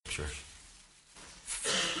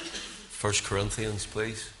1 Corinthians,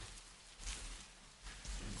 please.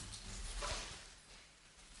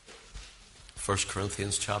 1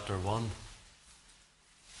 Corinthians chapter 1.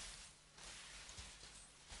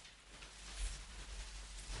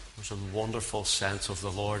 There's a wonderful sense of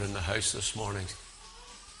the Lord in the house this morning.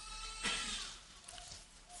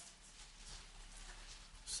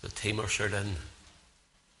 As the team ushered in,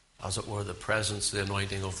 as it were, the presence, the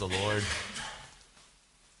anointing of the Lord.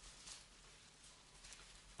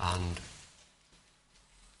 And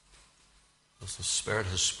as the Spirit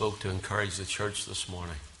has spoke to encourage the church this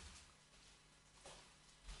morning,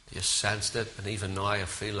 you sensed it, and even now I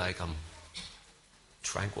feel like I'm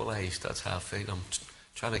tranquilized. That's how I feel. I'm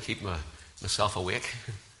trying to keep myself awake.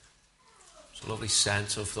 There's a lovely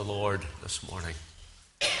sense of the Lord this morning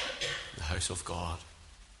in the house of God.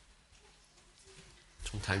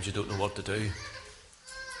 Sometimes you don't know what to do. You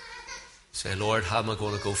say, Lord, how am I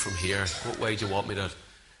going to go from here? What way do you want me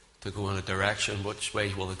to go in a direction? Which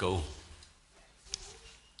way will it go?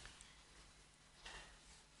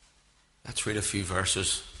 Let's read a few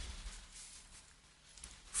verses.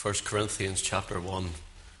 1 Corinthians chapter 1,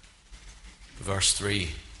 verse 3.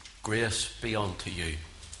 Grace be unto you,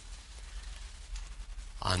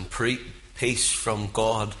 and peace from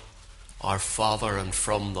God our Father and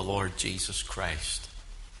from the Lord Jesus Christ.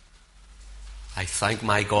 I thank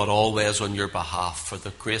my God always on your behalf for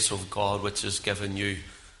the grace of God which is given you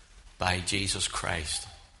by Jesus Christ,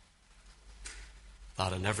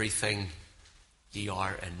 that in everything ye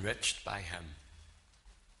are enriched by him,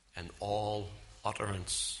 in all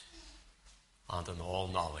utterance and in all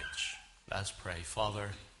knowledge. Let's pray. Father,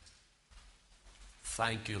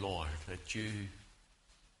 thank you, Lord, that you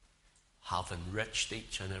have enriched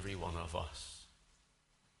each and every one of us.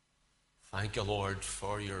 Thank you, Lord,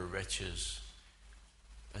 for your riches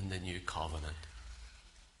in the new covenant.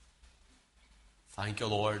 Thank you,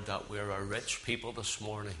 Lord, that we're a rich people this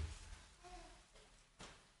morning.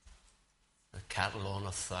 The cattle on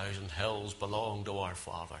 1,000 hills belong to our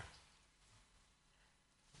Father.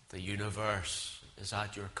 The universe is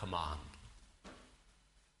at your command.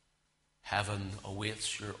 Heaven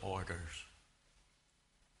awaits your orders.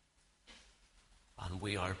 And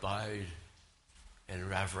we are bowed in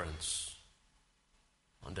reverence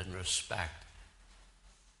and in respect.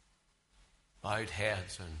 Bowed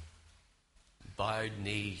heads and bowed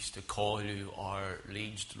knees to call you our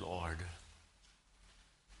liege Lord.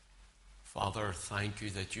 Father, thank you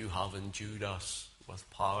that you have endued us with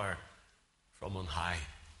power from on high.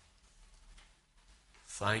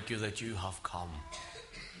 Thank you that you have come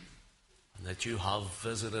and that you have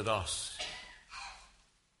visited us,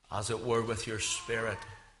 as it were, with your Spirit.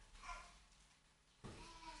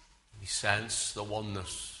 We sense the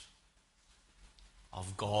oneness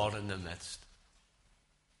of God in the midst.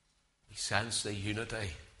 We sense the unity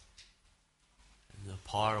and the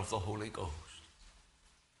power of the Holy Ghost.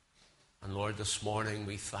 And Lord, this morning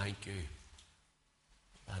we thank you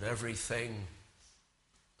that everything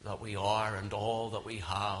that we are and all that we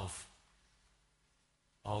have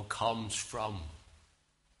all comes from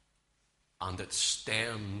and it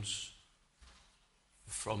stems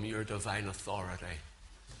from your divine authority.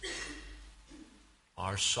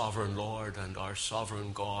 Our sovereign Lord and our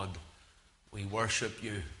sovereign God, we worship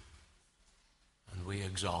you and we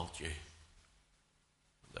exalt you.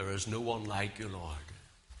 There is no one like you, Lord.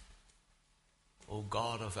 O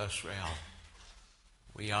God of Israel,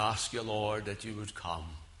 we ask you, Lord, that you would come,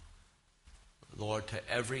 Lord, to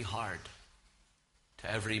every heart,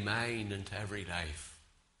 to every mind, and to every life.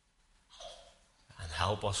 And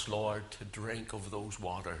help us, Lord, to drink of those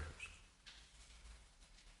waters,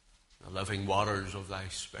 the living waters of thy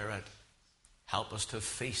Spirit. Help us to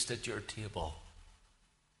feast at your table.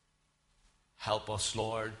 Help us,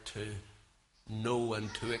 Lord, to know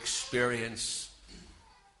and to experience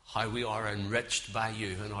how we are enriched by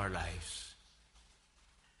you in our lives.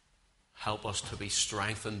 Help us to be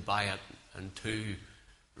strengthened by it and to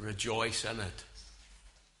rejoice in it.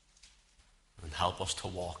 And help us to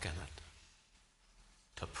walk in it,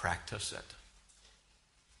 to practice it,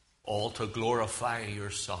 all to glorify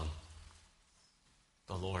your Son,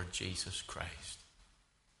 the Lord Jesus Christ.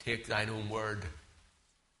 Take thine own word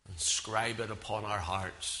and scribe it upon our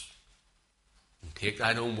hearts. And take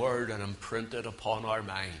thine own word and imprint it upon our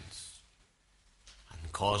minds.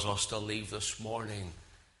 And cause us to leave this morning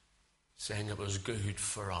saying it was good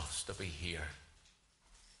for us to be here.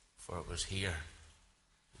 For it was here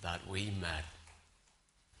that we met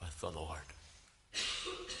with the Lord.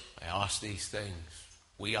 I ask these things,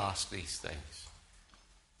 we ask these things,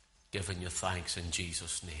 giving you thanks in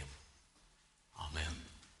Jesus' name. Amen.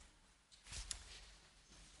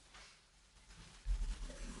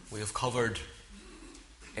 We have covered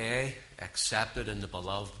A, accepted in the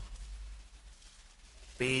beloved.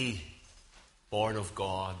 B, born of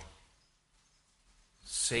God.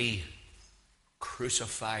 C,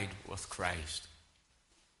 crucified with Christ.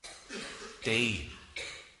 D,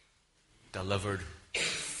 delivered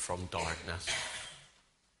from darkness.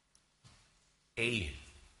 E.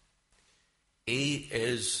 E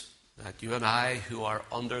is that you and I, who are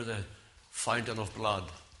under the fountain of blood,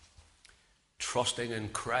 trusting in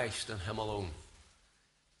Christ and Him alone,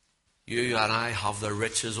 you and I have the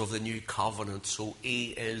riches of the new covenant. So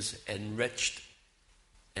E is enriched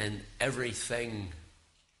in everything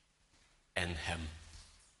in Him.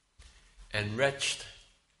 Enriched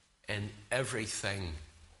in everything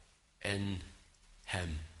in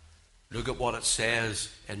Him. Look at what it says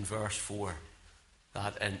in verse 4.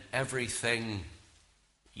 That in everything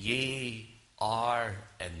ye are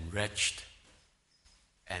enriched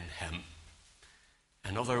in Him.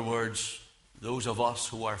 In other words, those of us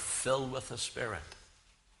who are filled with the Spirit,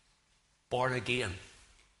 born again,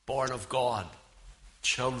 born of God,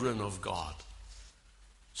 children of God,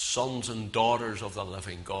 sons and daughters of the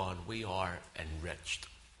living God, we are enriched.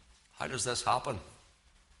 How does this happen?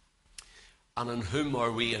 And in whom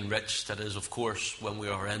are we enriched? It is, of course, when we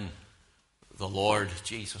are in the Lord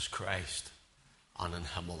Jesus Christ and in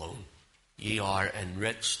Him alone. Ye are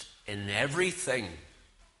enriched in everything.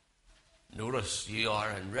 Notice, ye are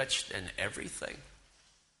enriched in everything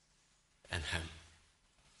in Him.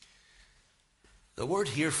 The word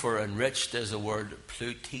here for enriched is the word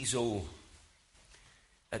plutizo.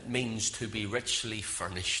 It means to be richly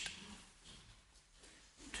furnished.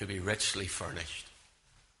 To be richly furnished.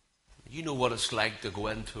 You know what it's like to go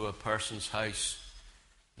into a person's house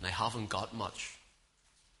and they haven't got much.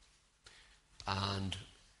 And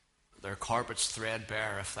their carpet's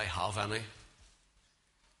threadbare if they have any.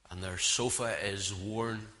 And their sofa is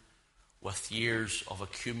worn with years of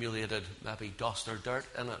accumulated maybe dust or dirt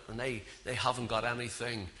in it. And they haven't got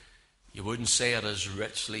anything. You wouldn't say it is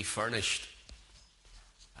richly furnished.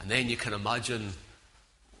 And then you can imagine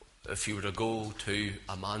if you were to go to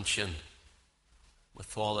a mansion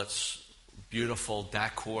with all its beautiful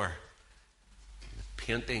decor, the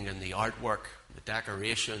painting and the artwork, the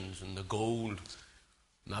decorations and the gold,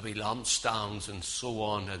 maybe lampstands and so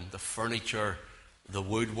on, and the furniture, the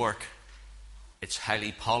woodwork. It's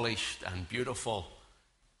highly polished and beautiful.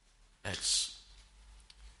 It's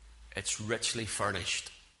richly furnished.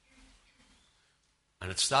 And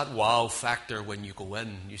it's that wow factor when you go in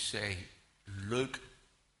and you say, look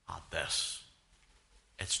at this.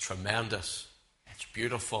 It's tremendous. It's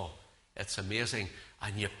beautiful. It's amazing.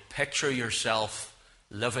 And you picture yourself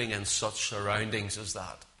living in such surroundings as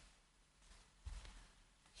that.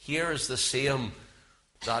 Here is the same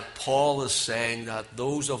that Paul is saying, that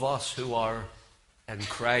those of us who are in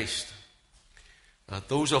Christ, that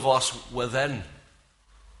those of us within,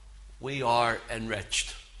 we are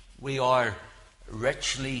enriched. We are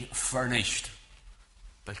richly furnished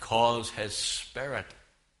because His Spirit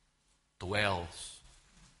dwells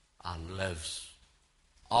and lives,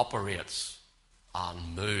 operates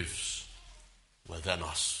and moves within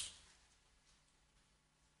us.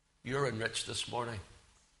 You're enriched this morning.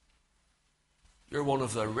 You're one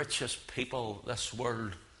of the richest people this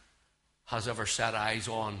world has ever set eyes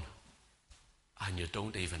on, and you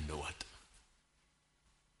don't even know it,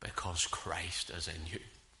 because Christ is in you.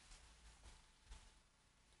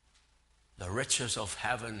 The riches of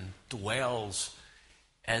heaven dwells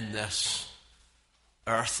in this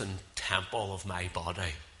earthen temple of my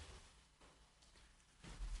body.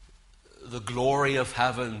 The glory of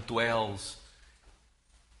heaven dwells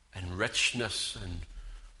in richness and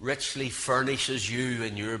richly furnishes you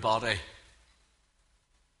in your body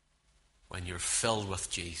when you're filled with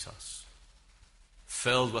Jesus,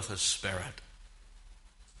 filled with His Spirit,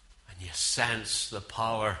 and you sense the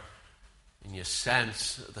power, and you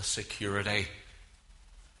sense the security,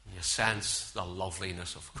 and you sense the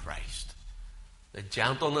loveliness of Christ. The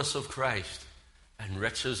gentleness of Christ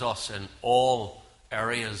enriches us in all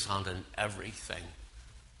areas and in everything.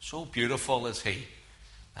 So beautiful is He,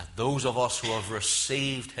 that those of us who have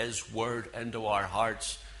received His word into our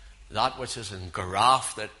hearts, that which is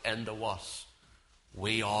engrafted into us,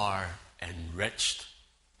 we are enriched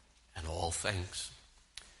in all things.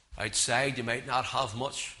 Outside you might not have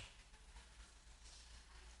much.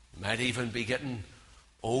 You might even be getting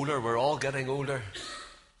older. We're all getting older.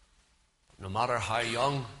 No matter how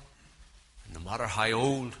young, no matter how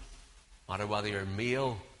old, no matter whether you're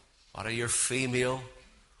male, whether you're female,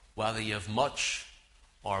 whether you have much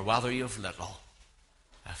or whether you have little,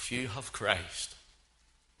 if you have Christ,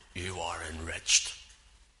 you are enriched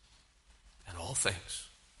in all things.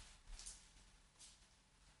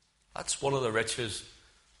 That's one of the riches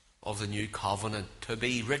of the new covenant, to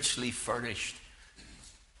be richly furnished.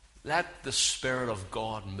 Let the Spirit of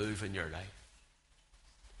God move in your life.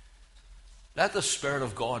 Let the Spirit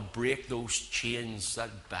of God break those chains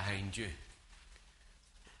that bind you.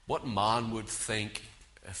 What man would think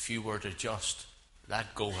if you were to just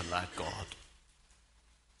let go and let God?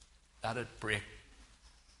 Let it break,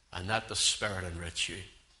 and let the Spirit enrich you.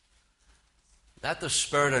 Let the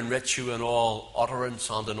Spirit enrich you in all utterance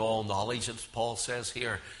and in all knowledge, as Paul says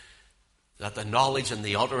here, that the knowledge and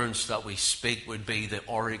the utterance that we speak would be the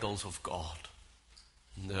oracles of God,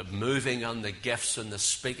 and the moving and the gifts and the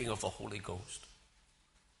speaking of the Holy Ghost.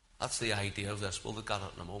 That's the idea of this. We'll look at it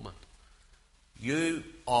in a moment. You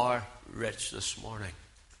are rich this morning.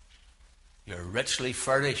 You're richly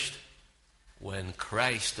furnished when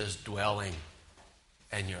Christ is dwelling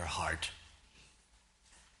in your heart.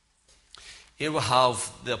 Here we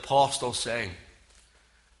have the apostle saying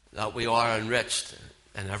that we are enriched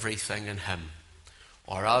in everything in him.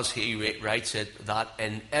 Or as he writes it, that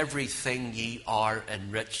in everything ye are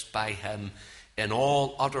enriched by him, in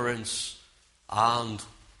all utterance and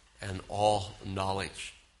in all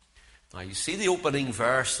knowledge. Now you see the opening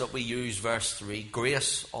verse that we use, verse 3,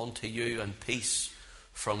 grace unto you and peace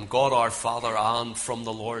from God our Father and from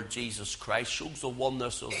the Lord Jesus Christ, shows the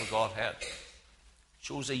oneness of the Godhead,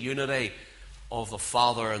 shows the unity of the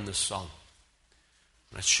Father and the Son.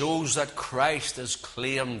 And it shows that Christ is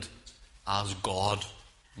claimed as God,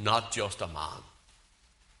 not just a man.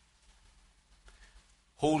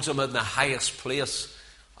 Holds him in the highest place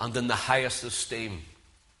and in the highest esteem.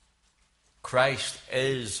 Christ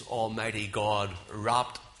is Almighty God,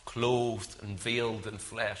 wrapped, clothed, and veiled in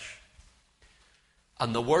flesh.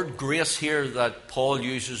 And the word grace here that Paul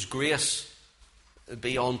uses, grace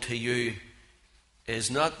be unto you,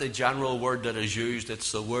 is not the general word that is used.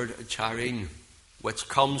 It's the word charin, which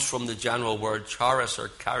comes from the general word charis or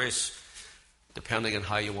charis, depending on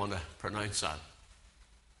how you want to pronounce that.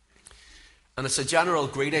 And it's a general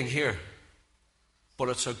greeting here, but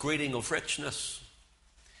it's a greeting of richness.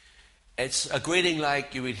 It's a greeting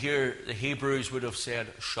like you would hear the Hebrews would have said,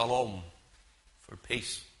 shalom, for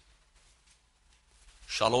peace.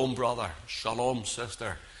 Shalom, brother. Shalom,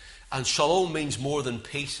 sister. And shalom means more than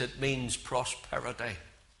peace. It means prosperity.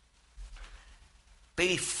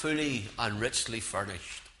 Be fully and richly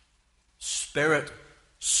furnished. Spirit,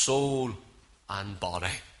 soul, and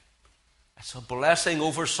body. It's a blessing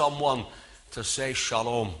over someone to say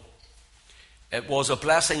shalom. It was a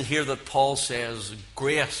blessing here that Paul says,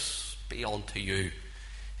 grace be unto you.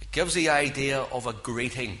 It gives the idea of a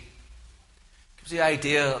greeting. It gives the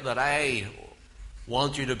idea that I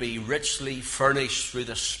want you to be richly furnished through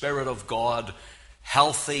the Spirit of God,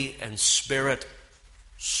 healthy in spirit,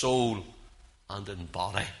 soul, and in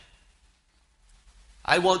body.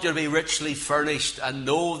 I want you to be richly furnished and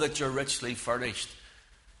know that you're richly furnished,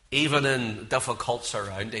 even in difficult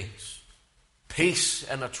surroundings. Peace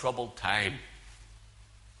in a troubled time.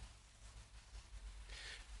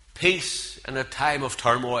 Peace in a time of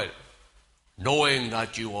turmoil, knowing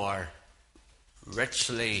that you are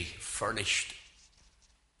richly furnished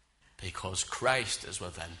because Christ is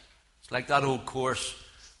within. It's like that old chorus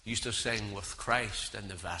used to sing, with Christ in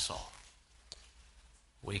the vessel,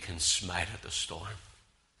 we can smite at the storm.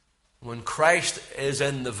 When Christ is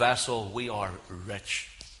in the vessel, we are rich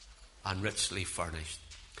and richly furnished.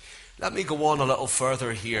 Let me go on a little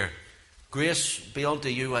further here. Grace be unto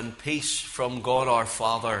you and peace from God our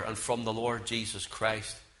Father and from the Lord Jesus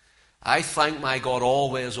Christ. I thank my God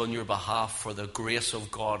always on your behalf for the grace of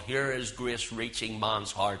God. Here is grace reaching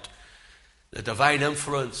man's heart. The divine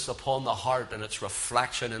influence upon the heart and its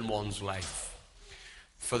reflection in one's life.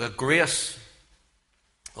 For the grace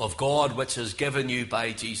of God which is given you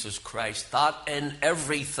by Jesus Christ, that in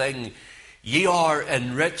everything ye are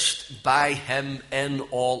enriched by him in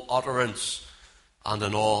all utterance and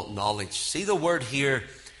in all knowledge. See the word here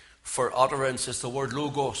for utterance is the word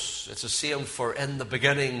logos. It's the same for in the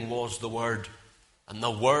beginning was the Word, and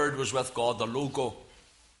the Word was with God, the logo.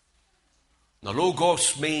 The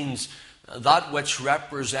logos means that which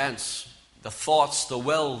represents the thoughts, the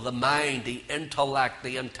will, the mind, the intellect,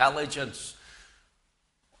 the intelligence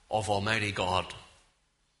of Almighty God.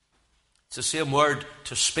 It's the same word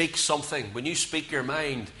to speak something. When you speak your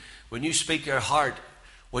mind, when you speak your heart,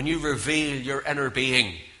 when you reveal your inner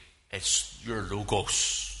being, it's your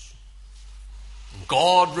logos.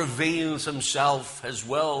 God reveals himself, his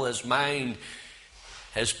will, his mind,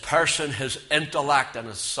 his person, his intellect, and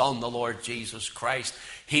his Son, the Lord Jesus Christ.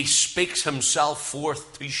 He speaks himself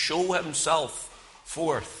forth to show himself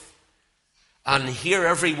forth. And here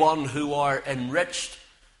everyone who are enriched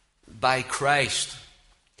by Christ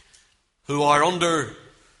who are under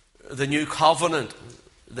the new covenant,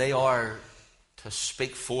 they are to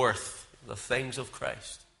speak forth the things of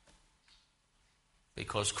Christ,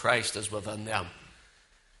 because Christ is within them.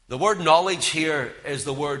 The word knowledge here is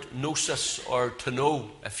the word gnosis, or to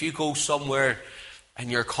know. If you go somewhere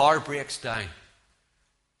and your car breaks down,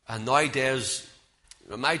 and nowadays,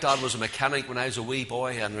 my dad was a mechanic when I was a wee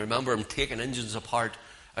boy, and I remember him taking engines apart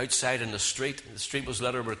outside in the street. The street was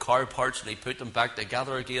littered with car parts, and he put them back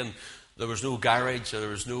together again. There was no garage, there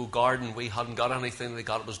was no garden. We hadn't got anything. They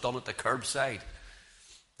got it was done at the curbside.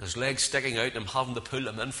 His legs sticking out, and him having to pull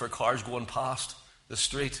them in for cars going past the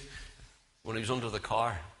street when he was under the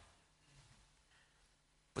car.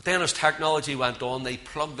 But then as technology went on, they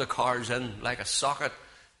plugged the cars in like a socket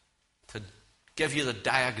to give you the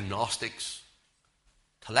diagnostics,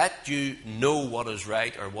 to let you know what is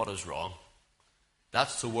right or what is wrong.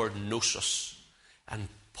 That's the word gnosis. And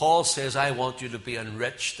Paul says, I want you to be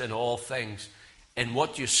enriched in all things, in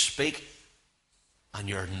what you speak and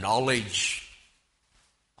your knowledge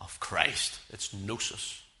of Christ. It's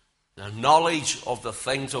gnosis. The knowledge of the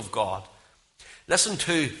things of God. Listen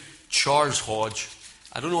to Charles Hodge.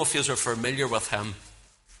 I don't know if you are familiar with him,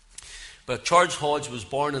 but Charles Hodge was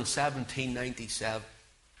born in 1797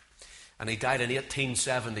 and he died in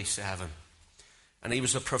 1877. And he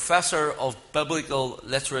was a professor of biblical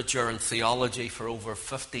literature and theology for over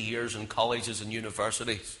 50 years in colleges and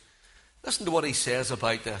universities. Listen to what he says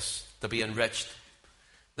about this, to be enriched.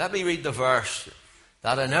 Let me read the verse.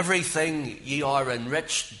 That in everything ye are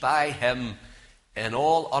enriched by him in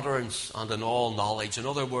all utterance and in all knowledge. In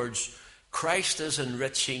other words, Christ is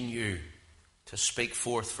enriching you to speak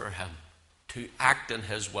forth for him, to act in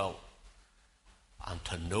his will, and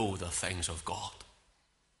to know the things of God.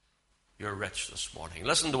 You're rich this morning.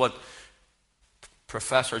 Listen to what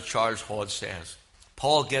Professor Charles Hodge says.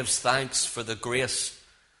 Paul gives thanks for the grace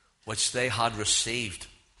which they had received,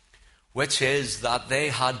 which is that they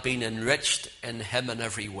had been enriched in him in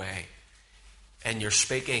every way, in your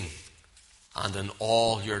speaking and in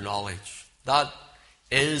all your knowledge. That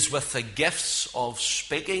is with the gifts of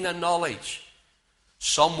speaking and knowledge.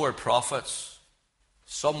 Some were prophets,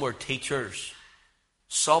 some were teachers,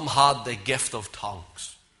 some had the gift of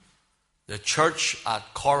tongues. The church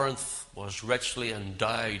at Corinth was richly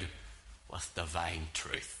endowed with divine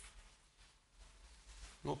truth.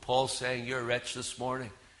 You know, Paul's saying you're rich this morning.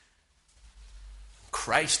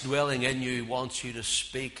 Christ dwelling in you wants you to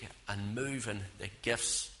speak and move in the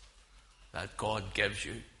gifts that God gives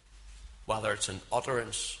you, whether it's an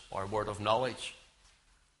utterance or a word of knowledge.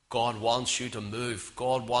 God wants you to move.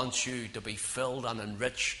 God wants you to be filled and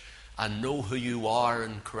enriched and know who you are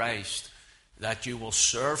in Christ, that you will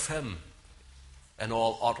serve him in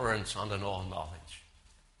all utterance and in all knowledge.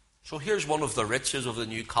 So here's one of the riches of the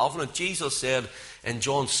new covenant. Jesus said in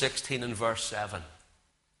John 16 and verse 7,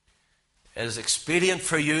 it is expedient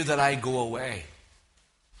for you that I go away.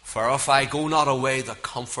 For if I go not away, the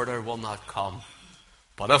Comforter will not come.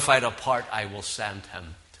 But if I depart, I will send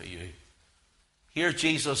him to you. Here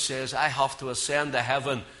Jesus says, I have to ascend to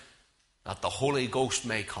heaven that the Holy Ghost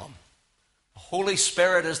may come. The Holy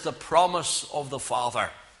Spirit is the promise of the Father.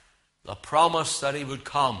 The promise that he would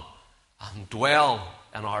come and dwell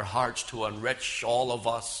in our hearts to enrich all of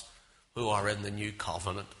us who are in the new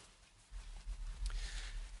covenant.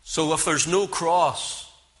 So if there's no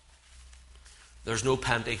cross, there's no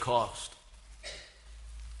Pentecost.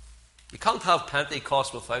 You can't have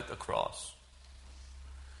Pentecost without the cross.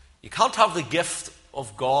 You can't have the gift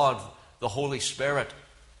of God, the Holy Spirit,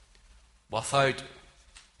 without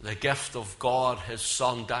the gift of God, his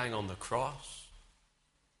Son, dying on the cross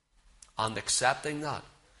and accepting that.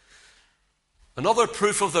 Another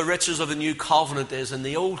proof of the riches of the new covenant is in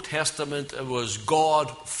the Old Testament it was God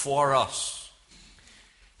for us.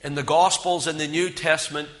 In the Gospels, in the New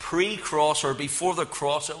Testament, pre-cross or before the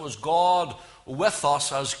cross, it was God with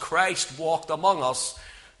us as Christ walked among us.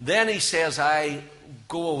 Then he says, I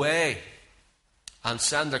go away and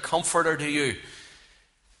send a Comforter to you.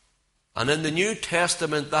 And in the New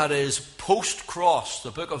Testament, that is post-cross,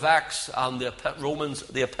 the book of Acts and the Romans,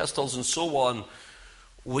 the epistles and so on,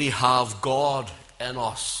 we have God in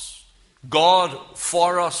us. God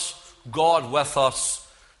for us, God with us,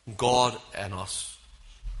 God in us.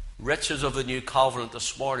 Riches of the new covenant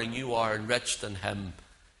this morning, you are enriched in him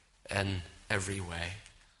in every way.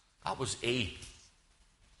 That was E.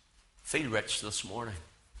 Feel rich this morning.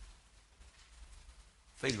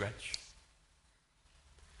 Feel rich.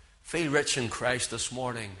 Feel rich in Christ this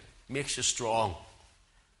morning. It makes you strong.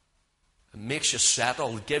 It makes you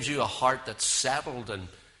settled. It gives you a heart that's settled and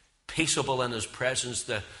peaceable in his presence.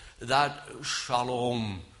 That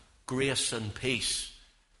shalom, grace and peace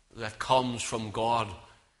that comes from God,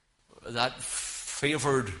 that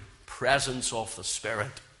favored presence of the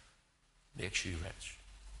Spirit, makes you rich.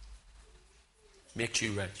 Makes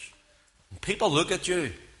you rich. And people look at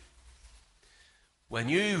you. When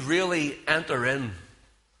you really enter in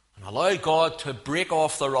and allow God to break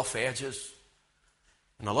off the rough edges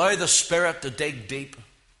and allow the Spirit to dig deep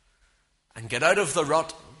and get out of the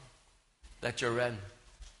rut that you're in.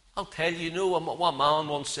 I'll tell you, you know what man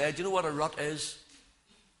once said, you know what a rut is?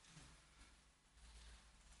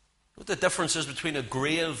 What the difference is between a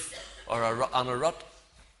grave and a rut?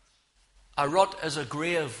 A rut is a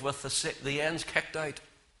grave with the ends kicked out.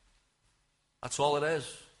 That's all it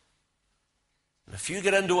is. And if you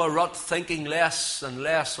get into a rut thinking less and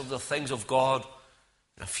less of the things of God,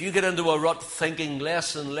 and if you get into a rut thinking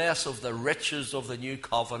less and less of the riches of the new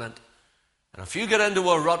covenant, and if you get into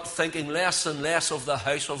a rut thinking less and less of the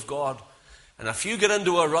house of God, and if you get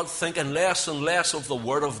into a rut thinking less and less of the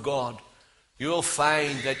Word of God, you'll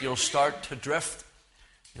find that you'll start to drift.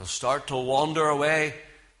 You'll start to wander away.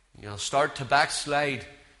 You'll start to backslide.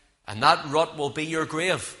 And that rut will be your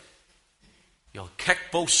grave. You'll kick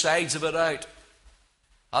both sides of it out.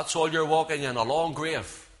 That's all you're walking in, a long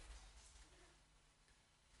grave.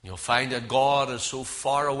 You'll find that God is so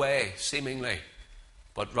far away, seemingly.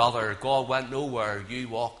 But rather, God went nowhere. You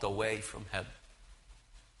walked away from Him.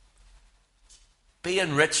 Be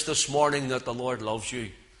enriched this morning that the Lord loves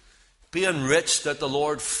you. Be enriched that the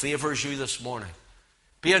Lord favours you this morning.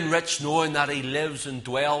 Be enriched knowing that He lives and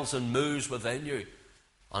dwells and moves within you.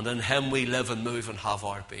 And in Him we live and move and have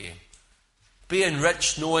our being. Be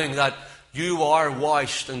enriched knowing that you are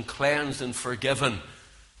washed and cleansed and forgiven.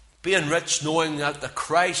 Be enriched knowing that the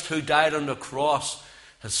Christ who died on the cross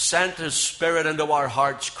has sent His Spirit into our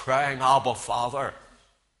hearts crying, Abba, Father.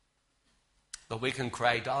 That we can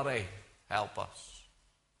cry, Daddy, help us.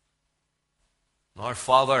 And our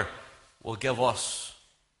Father will give us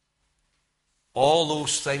all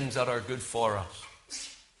those things that are good for us.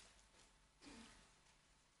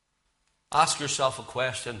 Ask yourself a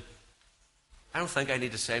question. I don't think I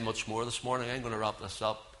need to say much more this morning. I'm going to wrap this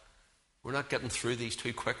up. We're not getting through these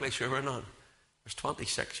too quickly, sure we're not. There's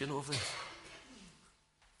 26, of these.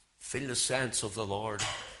 Feel the sense of the Lord.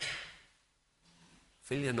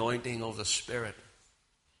 Feel the anointing of the Spirit.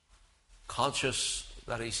 Conscious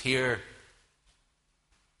that He's here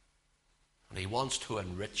and He wants to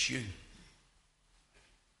enrich you.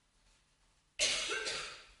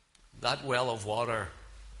 That well of water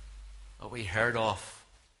that we heard of,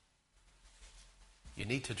 you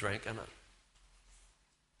need to drink in it.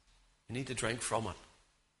 You need to drink from it.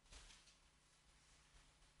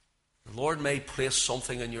 The Lord may place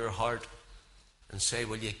something in your heart and say,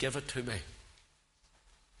 will you give it to me?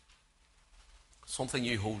 Something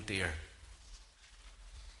you hold dear.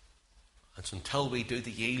 It's until we do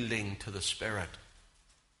the yielding to the Spirit,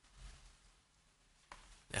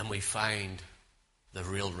 then we find the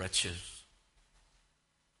real riches.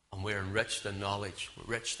 And we're enriched in knowledge. We're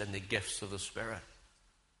enriched in the gifts of the Spirit.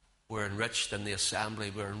 We're enriched in the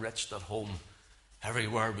assembly. We're enriched at home.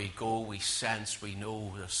 Everywhere we go, we sense, we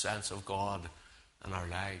know the sense of God in our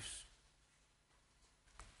lives.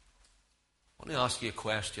 I want to ask you a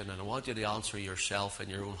question, and I want you to answer yourself in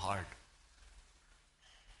your own heart.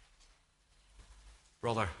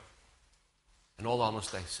 Brother, in all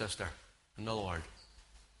honesty, sister, in the Lord,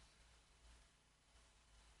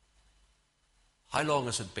 how long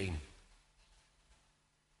has it been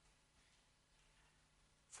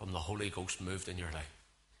from the Holy Ghost moved in your life?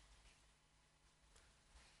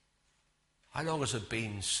 How long has it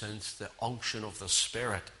been since the unction of the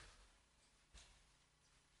Spirit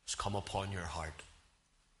has come upon your heart?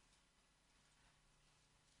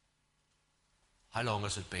 How long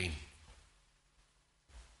has it been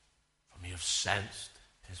from you have sensed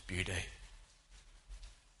His beauty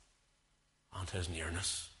and His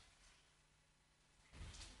nearness?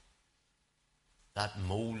 That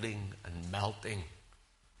moulding and melting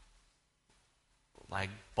like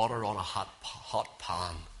butter on a hot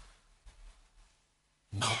pan,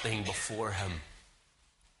 melting before Him,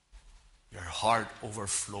 your heart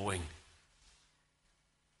overflowing,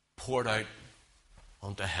 poured out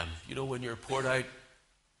onto Him. You know, when you're poured out,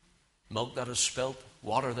 milk that is spilt,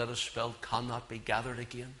 water that is spilt cannot be gathered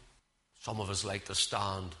again. Some of us like to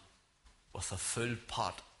stand with a full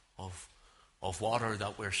pot of water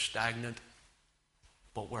that we're stagnant,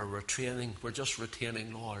 but we're just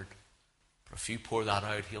retaining, Lord. But if you pour that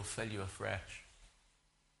out, He'll fill you afresh.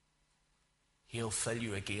 He'll fill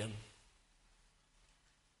you again.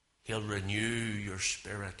 He'll renew your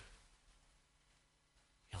spirit.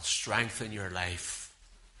 He'll strengthen your life.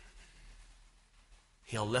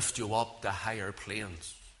 He'll lift you up to higher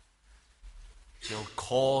planes. He'll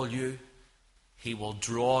call you. He will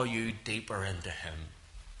draw you deeper into Him.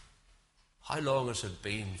 How long has it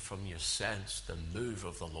been from you sensed the move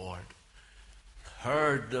of the Lord,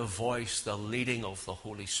 heard the voice, the leading of the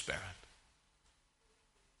Holy Spirit?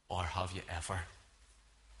 Or have you ever?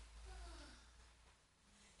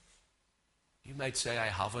 You might say, I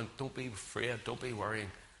haven't. Don't be afraid. Don't be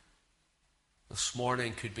worrying. This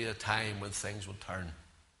morning could be a time when things will turn.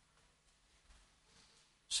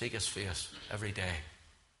 Seek His face every day.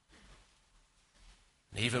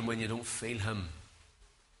 And even when you don't feel Him,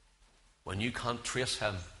 when you can't trace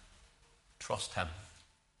Him, trust Him.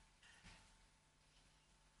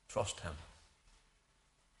 Trust Him.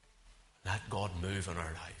 Let God move in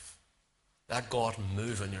our life. Let God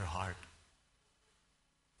move in your heart.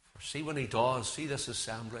 For see when He does, see this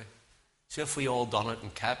assembly. See if we all done it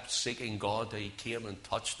and kept seeking God till He came and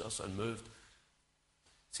touched us and moved.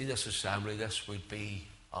 See this assembly, this would be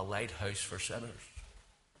a lighthouse for sinners.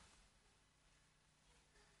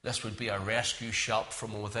 This would be a rescue shop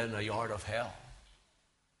from within a yard of hell.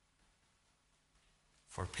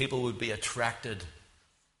 For people would be attracted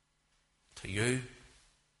to you.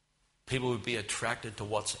 People would be attracted to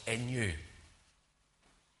what's in you.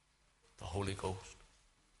 The Holy Ghost.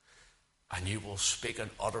 And you will speak in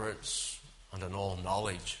utterance and in all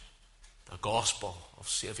knowledge the gospel of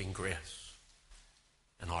saving grace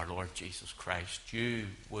in our Lord Jesus Christ. You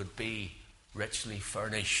would be richly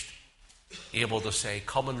furnished, able to say,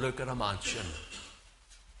 come and look at a mansion.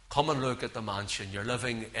 Come and look at the mansion. You're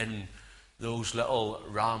living in those little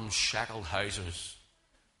ramshackle houses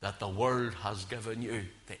that the world has given you,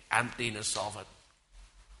 the emptiness of it,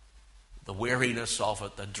 the weariness of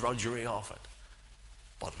it, the drudgery of it.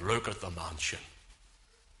 But look at the mansion.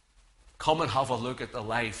 Come and have a look at the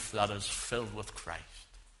life that is filled with Christ.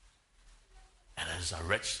 It is a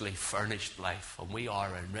richly furnished life, and we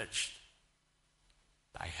are enriched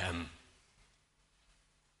by Him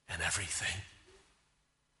in everything.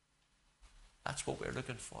 That's what we're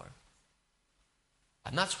looking for.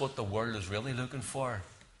 And that's what the world is really looking for.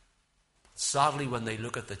 Sadly, when they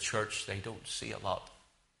look at the church, they don't see a lot.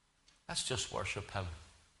 Let's just worship Him.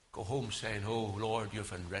 Go home saying, oh Lord,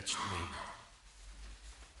 you've enriched me.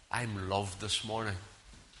 I'm loved this morning.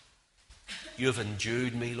 You've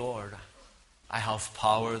endued me, Lord. I have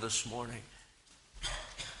power this morning.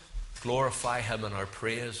 Glorify Him in our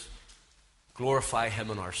praise. Glorify Him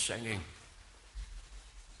in our singing.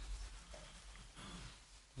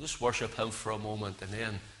 Just worship Him for a moment, and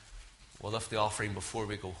then we'll lift the offering before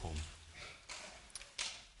we go home.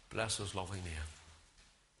 Bless His lovely name.